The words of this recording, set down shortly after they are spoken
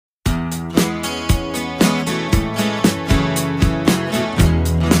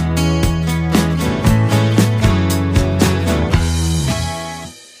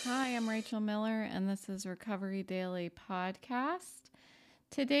is Recovery Daily Podcast.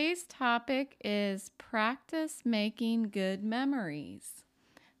 Today's topic is practice making good memories.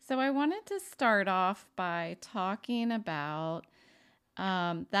 So I wanted to start off by talking about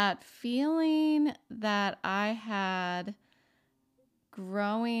that feeling that I had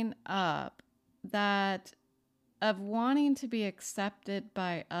growing up, that of wanting to be accepted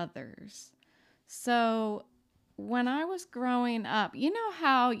by others. So when I was growing up, you know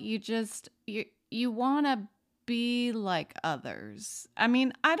how you want to be like others. I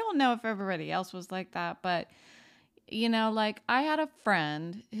mean, I don't know if everybody else was like that, but like I had a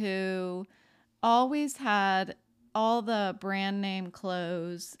friend who always had all the brand name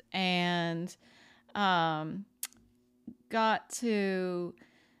clothes and got to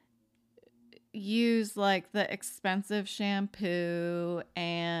use like the expensive shampoo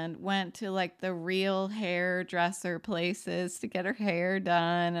and went to like the real hairdresser places to get her hair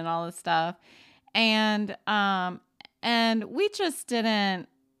done and all this stuff. And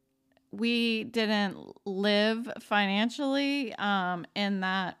we didn't live financially in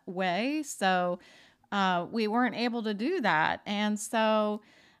that way. So we weren't able to do that. And so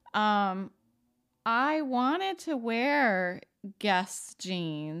I wanted to wear Guess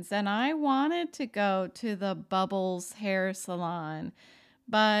jeans and I wanted to go to the Bubbles hair salon,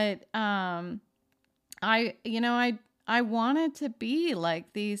 but I wanted to be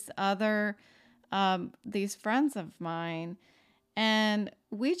like these other these friends of mine, and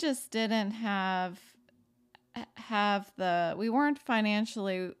we just didn't we weren't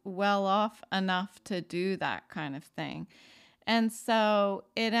financially well off enough to do that kind of thing. And so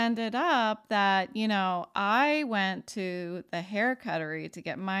it ended up that, I went to the hair cuttery to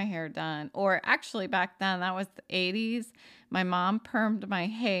get my hair done. Or actually back then, that was the 80s. My mom permed my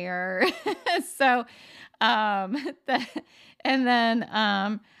hair. So, and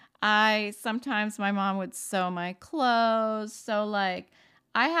then sometimes my mom would sew my clothes. So like,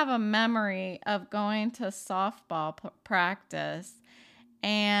 I have a memory of going to softball practice,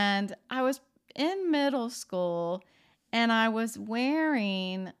 and I was in middle school. And I was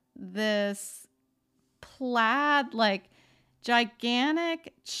wearing this plaid, like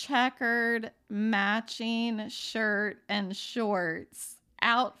gigantic checkered matching shirt and shorts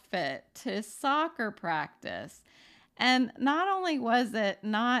outfit to soccer practice. And not only was it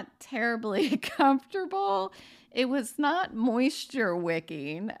not terribly comfortable, it was not moisture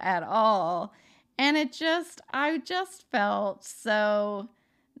wicking at all. And I just felt so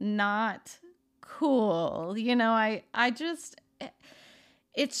not cool.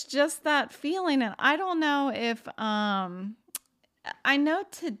 It's just that feeling. And I don't know if, I know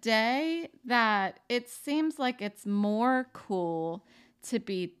today that it seems like it's more cool to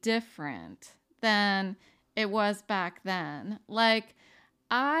be different than it was back then. Like,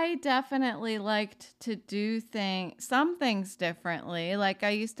 I definitely liked to do some things differently. Like I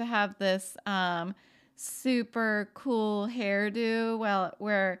used to have this, super cool hairdo,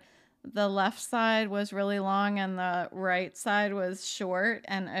 where the left side was really long and the right side was short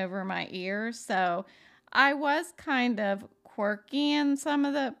and over my ears. So I was kind of quirky in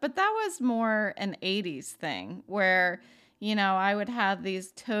but that was more an 80s thing where, I would have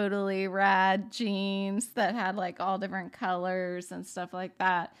these totally rad jeans that had like all different colors and stuff like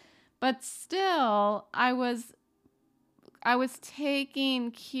that. But still, I was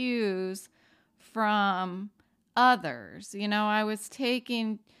taking cues from others. I was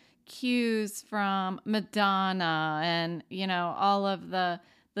taking cues from Madonna and, all of the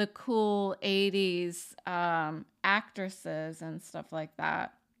cool 80s actresses and stuff like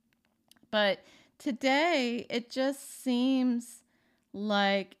that. But today, it just seems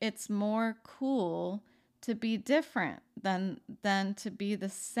like it's more cool to be different than to be the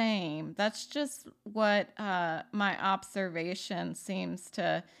same. That's just what my observation seems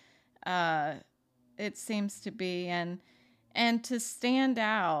to be, and to stand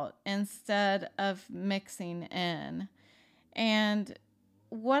out instead of mixing in. And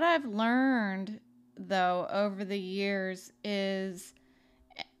what I've learned, though, over the years is,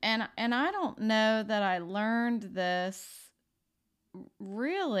 and I don't know that I learned this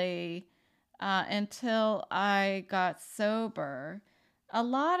really until I got sober. A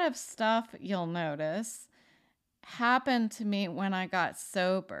lot of stuff, you'll notice, happened to me when I got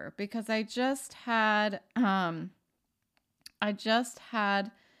sober because I just had a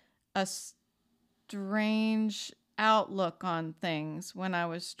strange outlook on things when I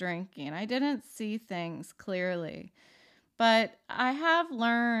was drinking. I didn't see things clearly. But I have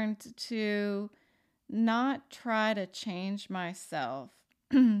learned to not try to change myself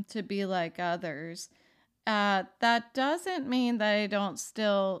to be like others. That doesn't mean that I don't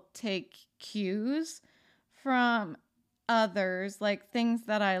still take cues from others, like things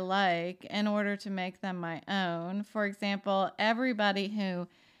that I like, in order to make them my own. For example, everybody who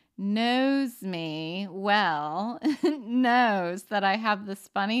knows me well knows that I have this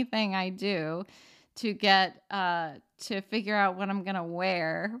funny thing I do to get to figure out what I'm gonna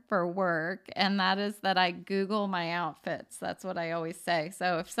wear for work, and that is that I Google my outfits. That's what I always say.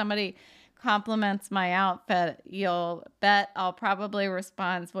 So if somebody compliments my outfit, you'll bet I'll probably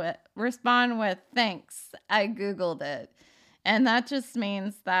respond with thanks. I Googled it. And that just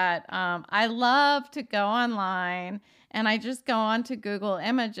means that I love to go online and I just go onto Google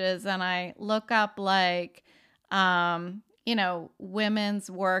Images and I look up like, women's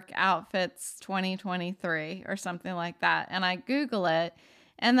work outfits 2023 or something like that. And I Google it.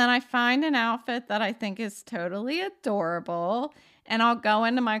 And then I find an outfit that I think is totally adorable. And I'll go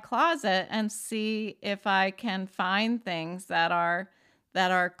into my closet and see if I can find things that are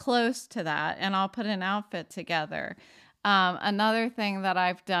close to that. And I'll put an outfit together. Another thing that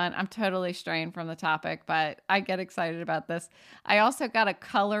I've done, I'm totally straying from the topic, but I get excited about this. I also got a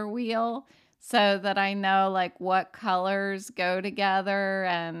color wheel so that I know like what colors go together.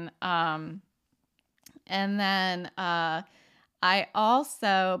 And then I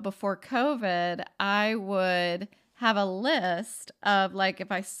also, before COVID, I would have a list of like,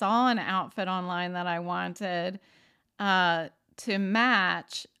 if I saw an outfit online that I wanted to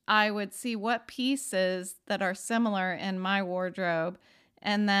match, I would see what pieces that are similar in my wardrobe.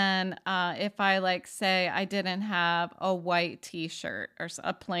 And then if I like say I didn't have a white t-shirt or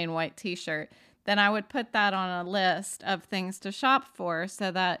a plain white t-shirt, then I would put that on a list of things to shop for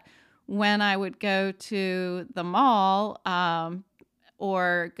so that when I would go to the mall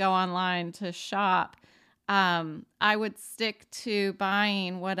or go online to shop, I would stick to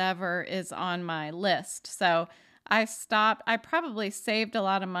buying whatever is on my list. So I probably saved a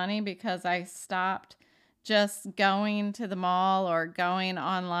lot of money because I stopped just going to the mall or going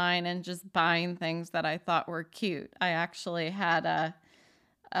online and just buying things that I thought were cute. I actually had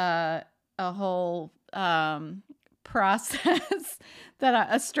a whole process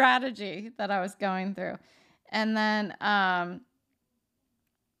a strategy that I was going through. And then I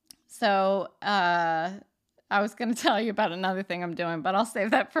was going to tell you about another thing I'm doing, but I'll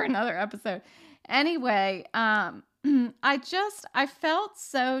save that for another episode. Anyway, I felt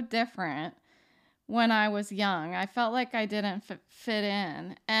so different when I was young. I felt like I didn't fit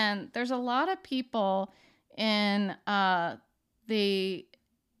in. And there's a lot of people in the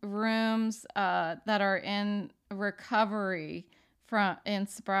rooms that are in recovery in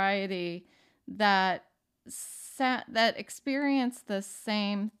sobriety that experience the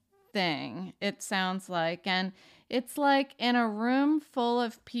same thing, it sounds like. And it's like in a room full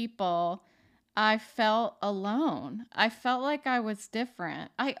of people, I felt alone. I felt like I was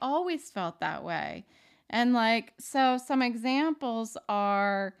different. I always felt that way. And like, so some examples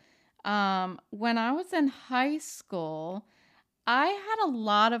are when I was in high school, I had a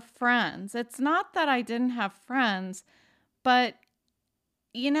lot of friends. It's not that I didn't have friends, but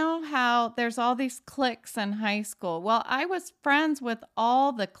you know how there's all these cliques in high school? Well, I was friends with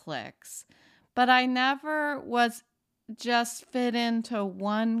all the cliques, but I never was just fit into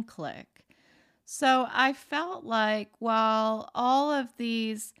one clique. So I felt like while all of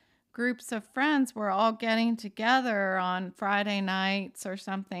these groups of friends were all getting together on Friday nights or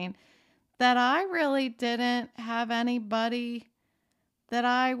something, that I really didn't have anybody that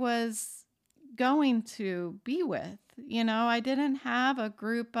I was going to be with. You know, I didn't have a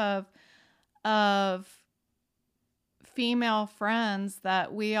group of female friends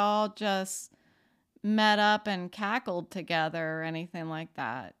that we all just met up and cackled together or anything like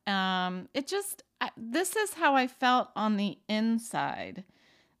that. This is how I felt on the inside,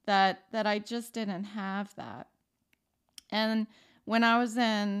 that I just didn't have that. And when I was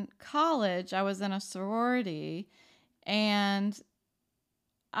in college, I was in a sorority, and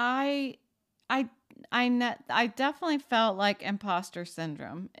I definitely felt like imposter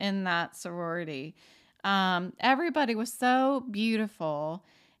syndrome in that sorority. Everybody was so beautiful,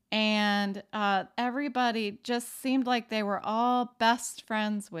 and everybody just seemed like they were all best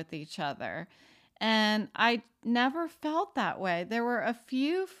friends with each other. And I never felt that way. There were a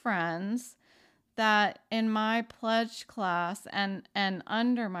few friends that in my pledge class and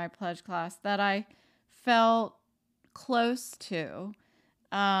under my pledge class that I felt close to.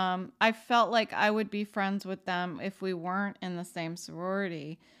 I felt like I would be friends with them if we weren't in the same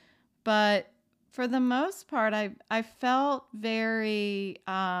sorority. But for the most part, I felt very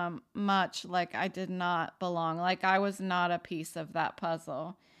much like I did not belong, like I was not a piece of that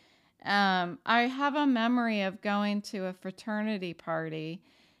puzzle. I have a memory of going to a fraternity party,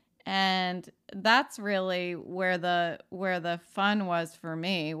 And that's really where the fun was for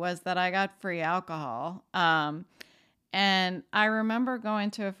me, was that I got free alcohol. And I remember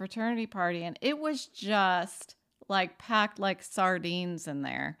going to a fraternity party, and it was just like packed like sardines in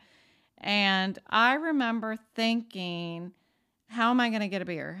there. And I remember thinking, how am I going to get a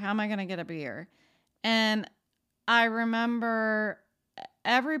beer? How am I going to get a beer? And I remember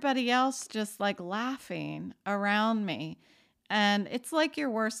everybody else just like laughing around me. And it's like your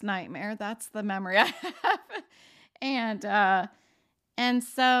worst nightmare. That's the memory I have. And and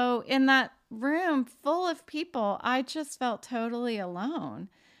so in that room full of people, I just felt totally alone.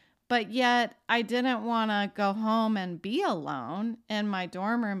 But yet I didn't want to go home and be alone in my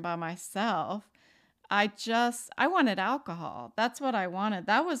dorm room by myself. I wanted alcohol. That's what I wanted.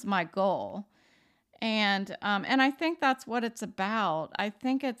 That was my goal. And I think that's what it's about. I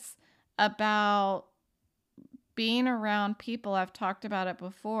think it's about being around people, I've talked about it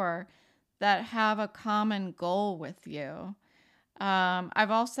before, that have a common goal with you.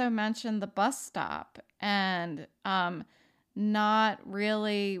 I've also mentioned the bus stop, and not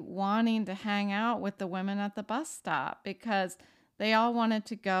really wanting to hang out with the women at the bus stop because they all wanted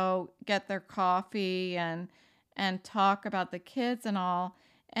to go get their coffee and talk about the kids and all.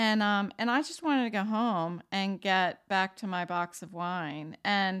 And I just wanted to go home and get back to my box of wine.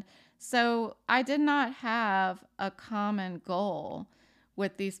 And so I did not have a common goal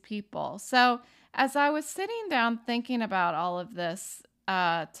with these people. So as I was sitting down thinking about all of this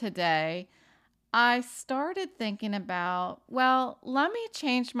today, I started thinking about, well, let me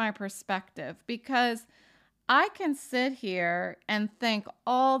change my perspective, because I can sit here and think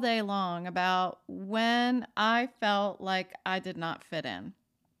all day long about when I felt like I did not fit in.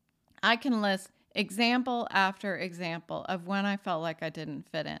 I can list example after example of when I felt like I didn't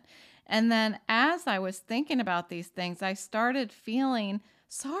fit in. And then as I was thinking about these things, I started feeling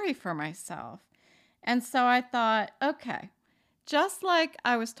sorry for myself. And so I thought, okay, just like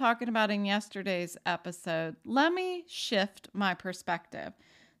I was talking about in yesterday's episode, let me shift my perspective.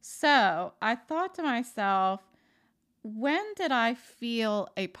 So I thought to myself, when did I feel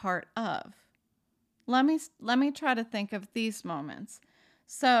a part of? Let me try to think of these moments.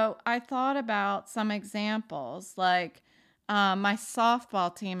 So I thought about some examples, like my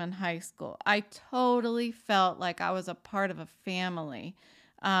softball team in high school. I totally felt like I was a part of a family.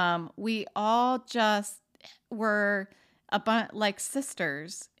 We all just were like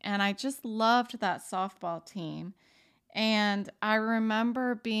sisters, and I just loved that softball team. And I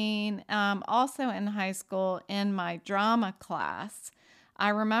remember being also in high school in my drama class. I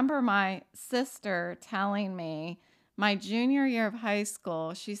remember my sister telling me my junior year of high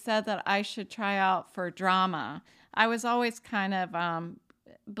school, she said that I should try out for drama. I was always kind of,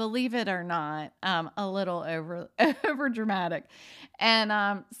 believe it or not, a little over dramatic.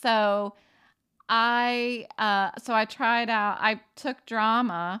 And so I tried out, I took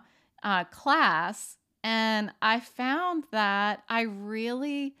drama class, and I found that I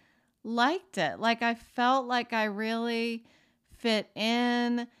really liked it. Like I felt like I really fit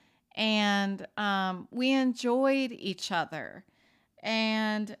in, and we enjoyed each other.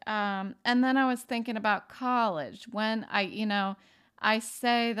 And then I was thinking about college, when I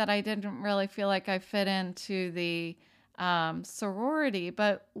say that I didn't really feel like I fit into the sorority,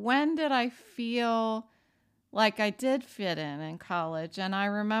 but when did I feel like I did fit in college? And I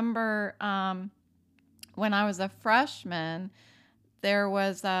remember when I was a freshman,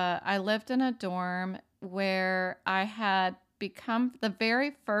 I lived in a dorm where I had become, the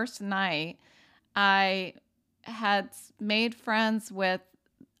very first night, I had made friends with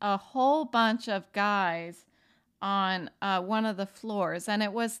a whole bunch of guys on one of the floors. And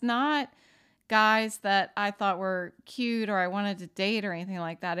it was not guys that I thought were cute or I wanted to date or anything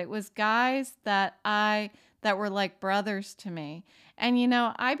like that. It was guys that were like brothers to me. And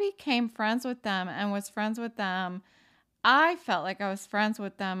I became friends with them and was friends with them. I felt like I was friends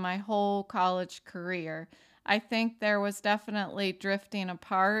with them my whole college career. I think there was definitely drifting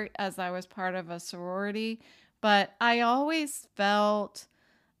apart as I was part of a sorority, but I always felt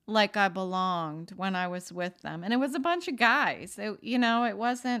like I belonged when I was with them. And it was a bunch of guys. It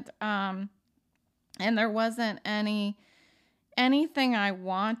wasn't and there wasn't anything I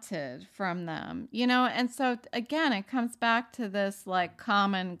wanted from them, and so again, it comes back to this like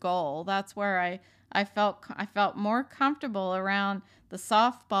common goal. That's where I felt more comfortable around the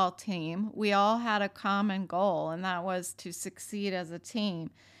softball team. We all had a common goal, and that was to succeed as a team.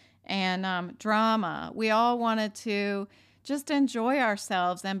 And drama, we all wanted to just enjoy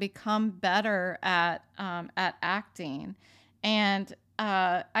ourselves and become better at acting. And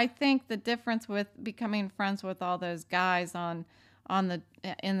I think the difference with becoming friends with all those guys on on the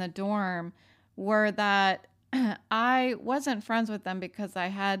in the dorm were that I wasn't friends with them because I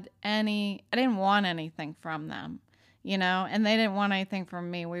didn't want anything from them, and they didn't want anything from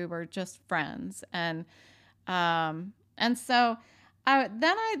me. We were just friends. And so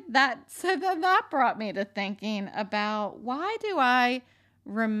then that brought me to thinking about why do I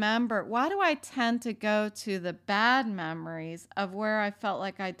tend to go to the bad memories of where I felt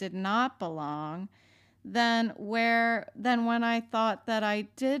like I did not belong than when I thought that I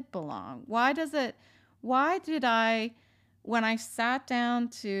did belong? Why did I, when I sat down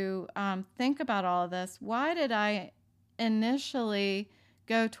to think about all of this, why did I initially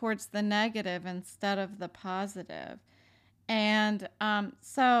go towards the negative instead of the positive? And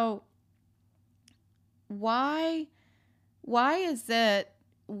so why is it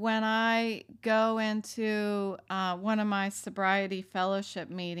when I go into one of my sobriety fellowship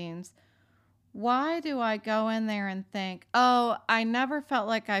meetings, why do I go in there and think, oh, I never felt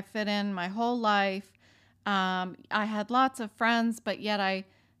like I fit in my whole life. I had lots of friends, but yet I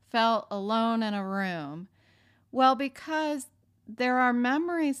felt alone in a room. Well, because there are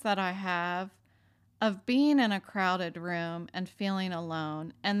memories that I have of being in a crowded room and feeling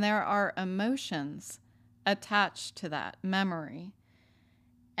alone, and there are emotions attached to that memory.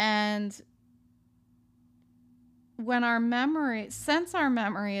 And since our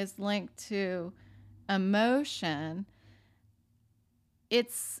memory is linked to emotion,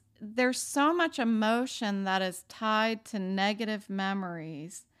 there's so much emotion that is tied to negative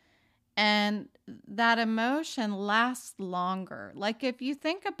memories, and that emotion lasts longer. Like if you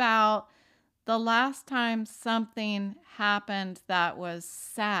think about the last time something happened that was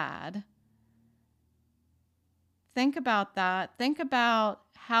sad, think about that. Think about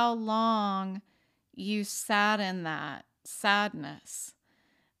how long you sat in that sadness.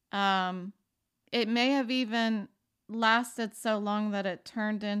 It may have even lasted so long that it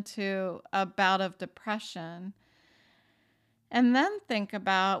turned into a bout of depression. And then think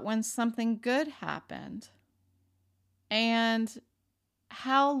about when something good happened. And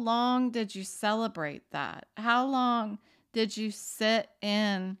how long did you celebrate that? How long did you sit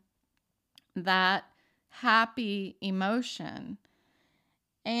in that happy emotion?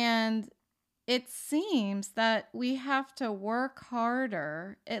 And it seems that we have to work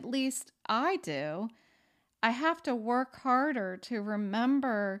harder, at least I do. I have to work harder to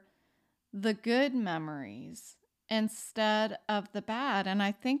remember the good memories instead of the bad. And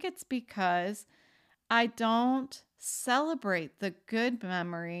I think it's because I don't celebrate the good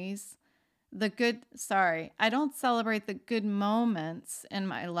memories, I don't celebrate the good moments in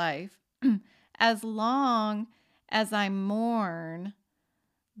my life as long as I mourn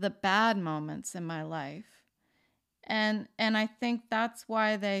the bad moments in my life. And I think that's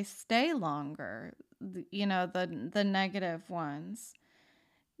why they stay longer, the negative ones.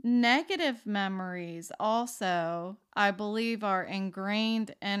 Negative memories also, I believe, are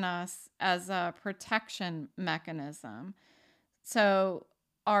ingrained in us as a protection mechanism. So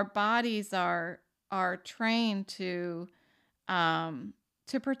our bodies are trained to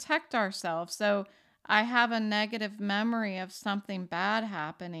protect ourselves. So I have a negative memory of something bad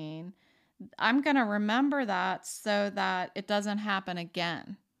happening. I'm going to remember that so that it doesn't happen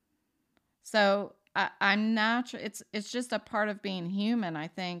again. So I'm natural. It's just a part of being human, I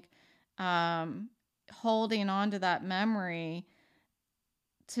think, holding on to that memory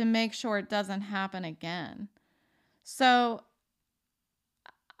to make sure it doesn't happen again. So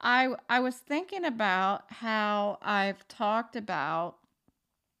I was thinking about how I've talked about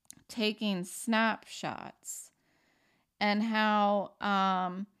taking snapshots and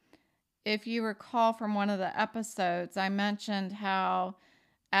how, if you recall from one of the episodes, I mentioned how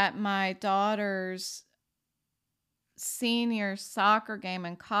at my daughter's senior soccer game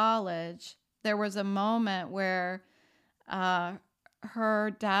in college, there was a moment where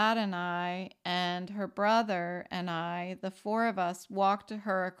her dad and I and her brother and I, the four of us, walked to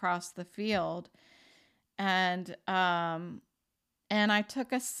her across the field, and I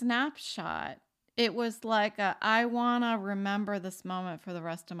took a snapshot. It was like I want to remember this moment for the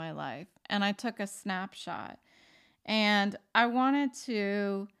rest of my life, and I took a snapshot. And I wanted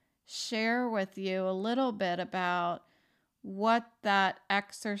to share with you a little bit about what that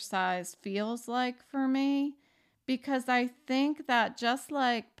exercise feels like for me, because I think that just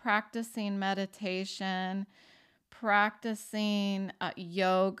like practicing meditation, practicing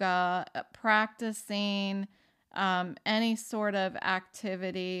yoga, practicing any sort of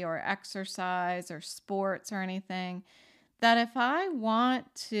activity or exercise or sports or anything, that if I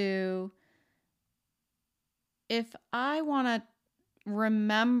want to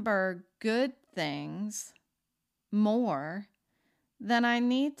remember good things more, then I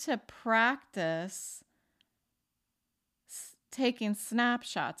need to practice taking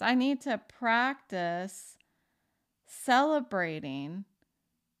snapshots. I need to practice celebrating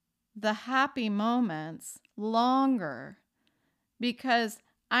the happy moments longer, because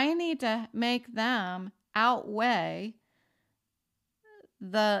I need to make them outweigh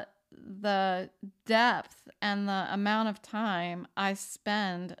the depth and the amount of time I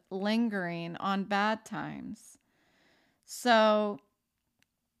spend lingering on bad times. So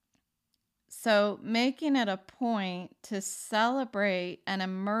making it a point to celebrate and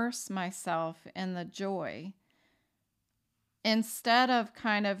immerse myself in the joy, instead of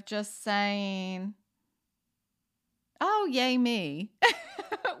kind of just saying, "Oh, yay me,"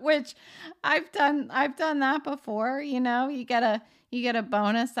 which I've done that before. You get a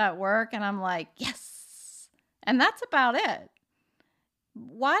bonus at work, and I'm like, "Yes," and that's about it.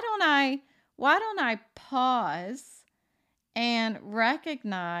 Why don't I pause and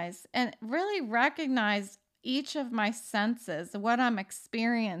really recognize each of my senses, what I'm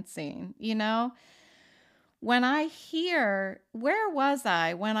experiencing? When I hear, where was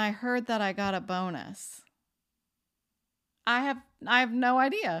I when I heard that I got a bonus? I have no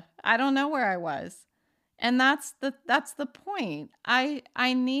idea. I don't know where I was. And that's the point. I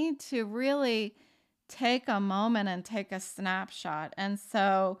need to really take a moment and take a snapshot. And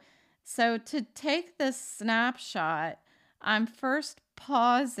so to take this snapshot, I'm first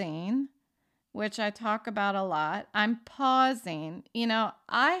pausing, which I talk about a lot. I'm pausing.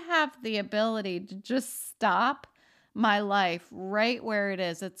 I have the ability to just stop my life right where it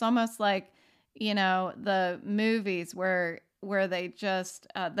is. It's almost like, the movies where they just,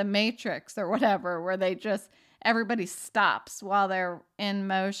 the Matrix or whatever, where everybody stops while they're in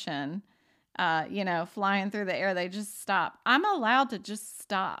motion, flying through the air. They just stop. I'm allowed to just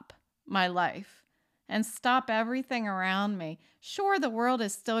stop my life and stop everything around me. Sure, the world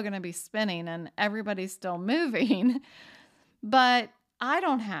is still going to be spinning and everybody's still moving, but I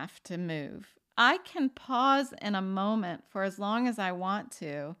don't have to move. I can pause in a moment for as long as I want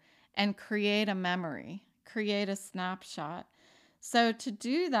to and create a memory, create a snapshot. So to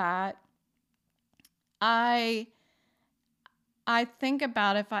do that, I think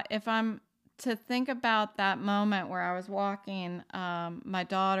about, if I'm to think about that moment where I was walking my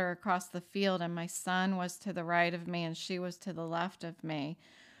daughter across the field, and my son was to the right of me and she was to the left of me.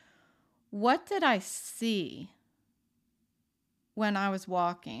 What did I see when I was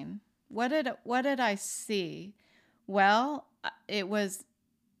walking? What did I see? Well,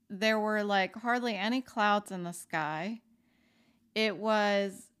 there were like hardly any clouds in the sky. It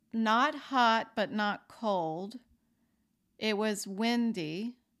was not hot, but not cold. It was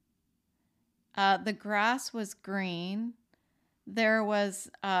windy. The grass was green. There was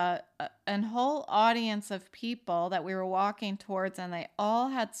a whole audience of people that we were walking towards, and they all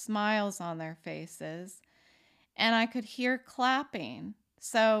had smiles on their faces. And I could hear clapping.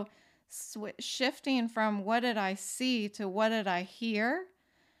 So shifting from what did I see to what did I hear,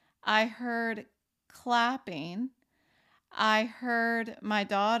 I heard clapping. I heard my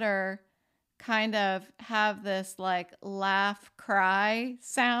daughter kind of have this like laugh cry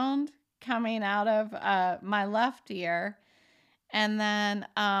sound coming out of my left ear. And then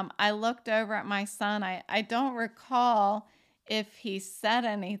I looked over at my son. I don't recall if he said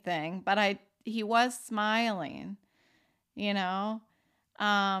anything, but he was smiling, And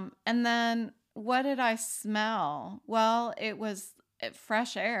then what did I smell? Well, it was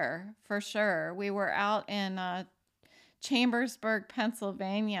fresh air for sure. We were out in Chambersburg,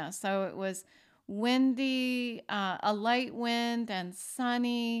 Pennsylvania. So it was windy, a light wind and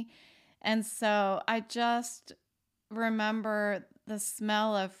sunny. And so I just remember the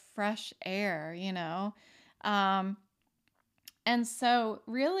smell of fresh air, and so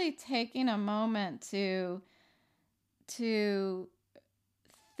really taking a moment to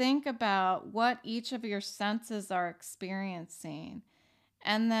think about what each of your senses are experiencing.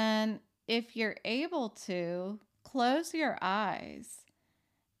 And then if you're able to, close your eyes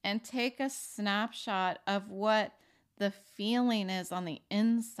and take a snapshot of what the feeling is on the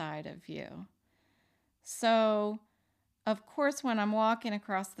inside of you. So, of course, when I'm walking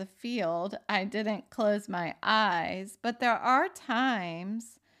across the field, I didn't close my eyes, but there are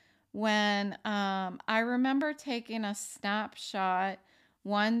times when I remember taking a snapshot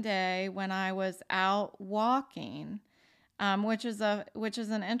one day when I was out walking, which is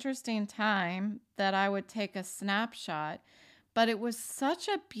an interesting time that I would take a snapshot. But it was such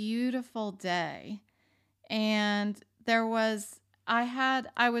a beautiful day, and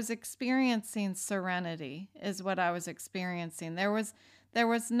I was experiencing serenity is what I was experiencing. There was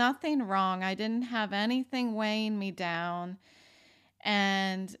nothing wrong. I didn't have anything weighing me down.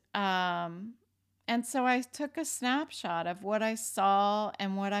 And and so I took a snapshot of what I saw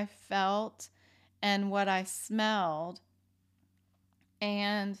and what I felt and what I smelled.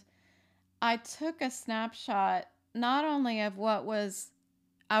 And I took a snapshot not only of what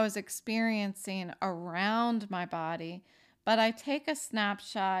I was experiencing around my body, but I take a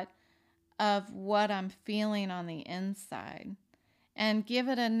snapshot of what I'm feeling on the inside and give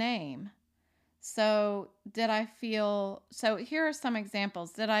it a name. So here are some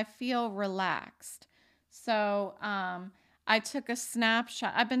examples. Did I feel relaxed? So I took a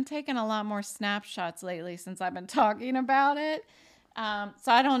snapshot. I've been taking a lot more snapshots lately since I've been talking about it.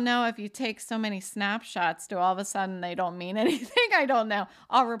 So I don't know if you take so many snapshots, do all of a sudden they don't mean anything. I don't know.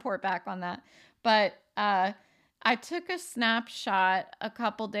 I'll report back on that. But I took a snapshot a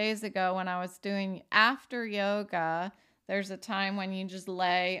couple days ago when I was doing after yoga. There's a time when you just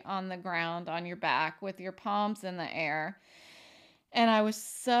lay on the ground on your back with your palms in the air. And I was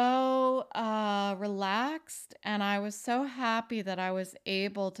so relaxed, and I was so happy that I was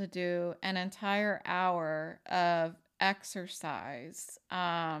able to do an entire hour of exercise.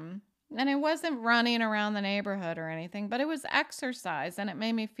 And it wasn't running around the neighborhood or anything, but it was exercise, and it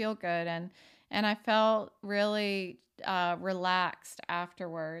made me feel good. And I felt really relaxed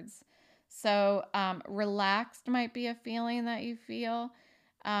afterwards. So relaxed might be a feeling that you feel.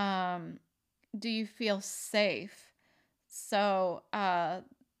 Do you feel safe? So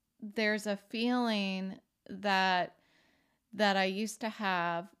there's a feeling that I used to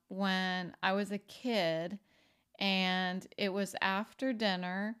have when I was a kid, and it was after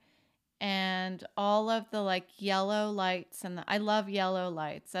dinner, and all of the like yellow lights, and I love yellow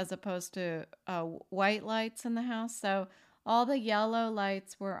lights as opposed to white lights in the house. So all the yellow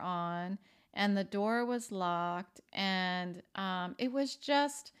lights were on, and the door was locked, and I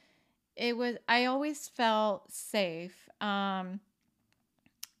always felt safe. And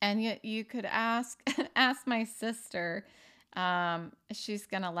yet you could ask my sister. She's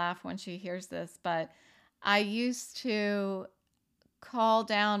going to laugh when she hears this, but I used to call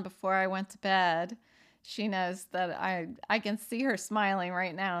down before I went to bed. She knows that I can see her smiling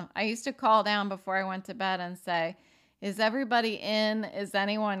right now. I used to call down before I went to bed and say, "Is everybody in? Is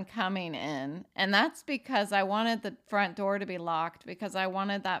anyone coming in?" And that's because I wanted the front door to be locked, because I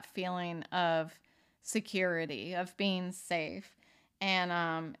wanted that feeling of security, of being safe.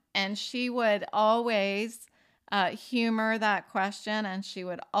 And she would always humor that question, and she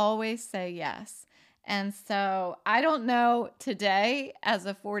would always say yes. And so I don't know today, as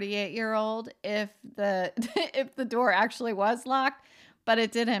a 48-year-old, if the if the door actually was locked, but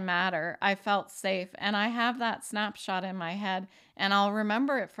it didn't matter. I felt safe, and I have that snapshot in my head, and I'll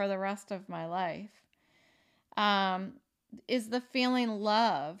remember it for the rest of my life. Is the feeling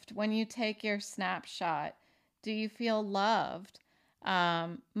loved when you take your snapshot? Do you feel loved?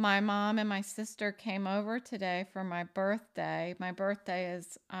 My mom and my sister came over today for my birthday. My birthday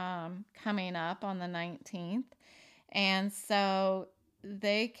is coming up on the 19th. And so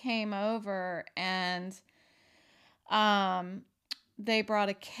they came over, and they brought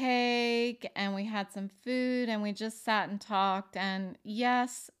a cake, and we had some food, and we just sat and talked. And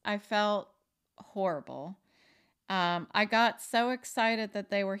yes, I felt horrible. I got so excited that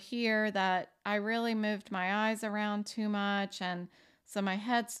they were here that I really moved my eyes around too much, and so my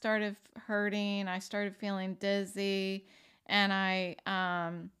head started hurting. I started feeling dizzy, and I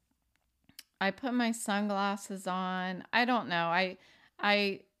put my sunglasses on. I don't know.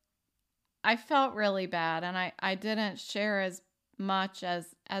 I felt really bad, and I didn't share as much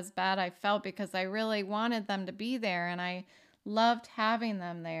as bad I felt, because I really wanted them to be there, and I loved having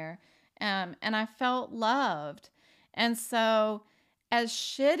them there. And I felt loved. And so, as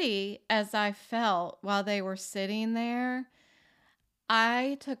shitty as I felt while they were sitting there,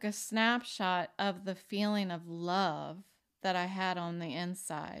 I took a snapshot of the feeling of love that I had on the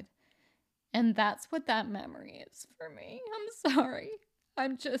inside. And that's what that memory is for me. I'm sorry.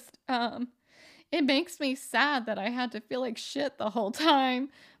 I'm just, it makes me sad that I had to feel like shit the whole time,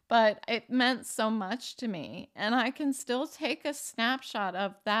 but it meant so much to me. And I can still take a snapshot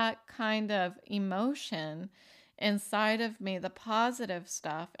of that kind of emotion inside of me, the positive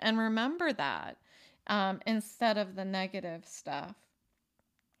stuff, and remember that instead of the negative stuff.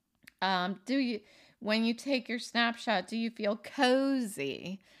 When you take your snapshot, do you feel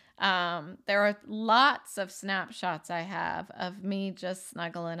cozy? There are lots of snapshots I have of me just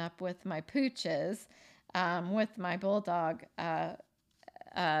snuggling up with my pooches, with my bulldog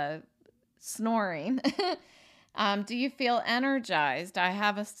snoring. Do you feel energized? I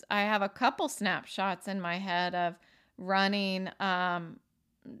have a couple snapshots in my head of running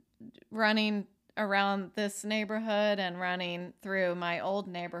around this neighborhood and running through my old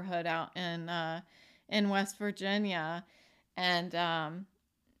neighborhood out in West Virginia, and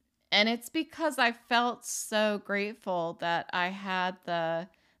it's because I felt so grateful that I had the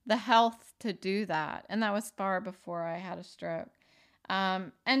health to do that, and that was far before I had a stroke.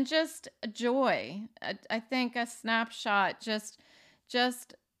 And just joy. I think a snapshot,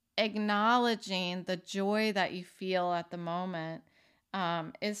 just acknowledging the joy that you feel at the moment,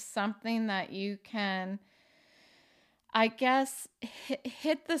 is something that you can, I guess,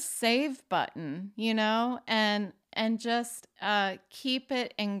 hit the save button, and just keep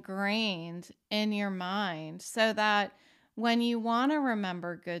it ingrained in your mind so that when you want to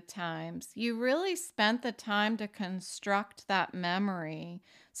remember good times, you really spent the time to construct that memory.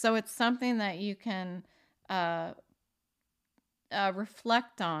 So it's something that you can uh,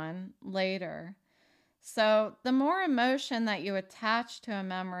 reflect on later. So the more emotion that you attach to a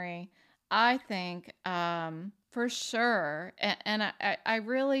memory, I think, for sure, and I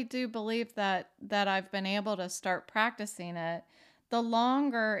really do believe that I've been able to start practicing it, the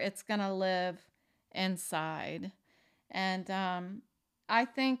longer it's going to live inside. And I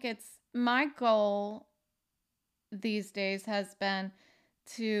think it's my goal these days has been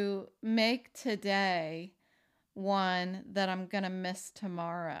to make today one that I'm going to miss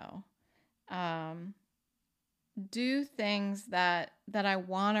tomorrow. Um, do things that I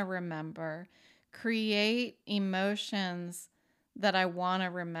want to remember, create emotions that I want to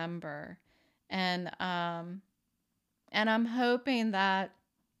remember, and I'm hoping that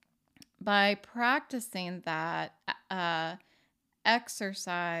by practicing that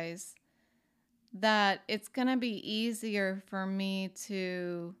exercise, that it's going to be easier for me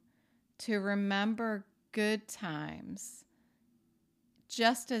to remember good times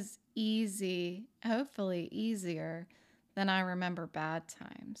just as easy, hopefully easier than I remember bad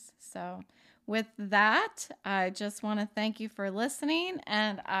times. So with that, I just want to thank you for listening,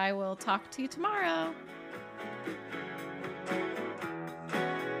 and I will talk to you tomorrow.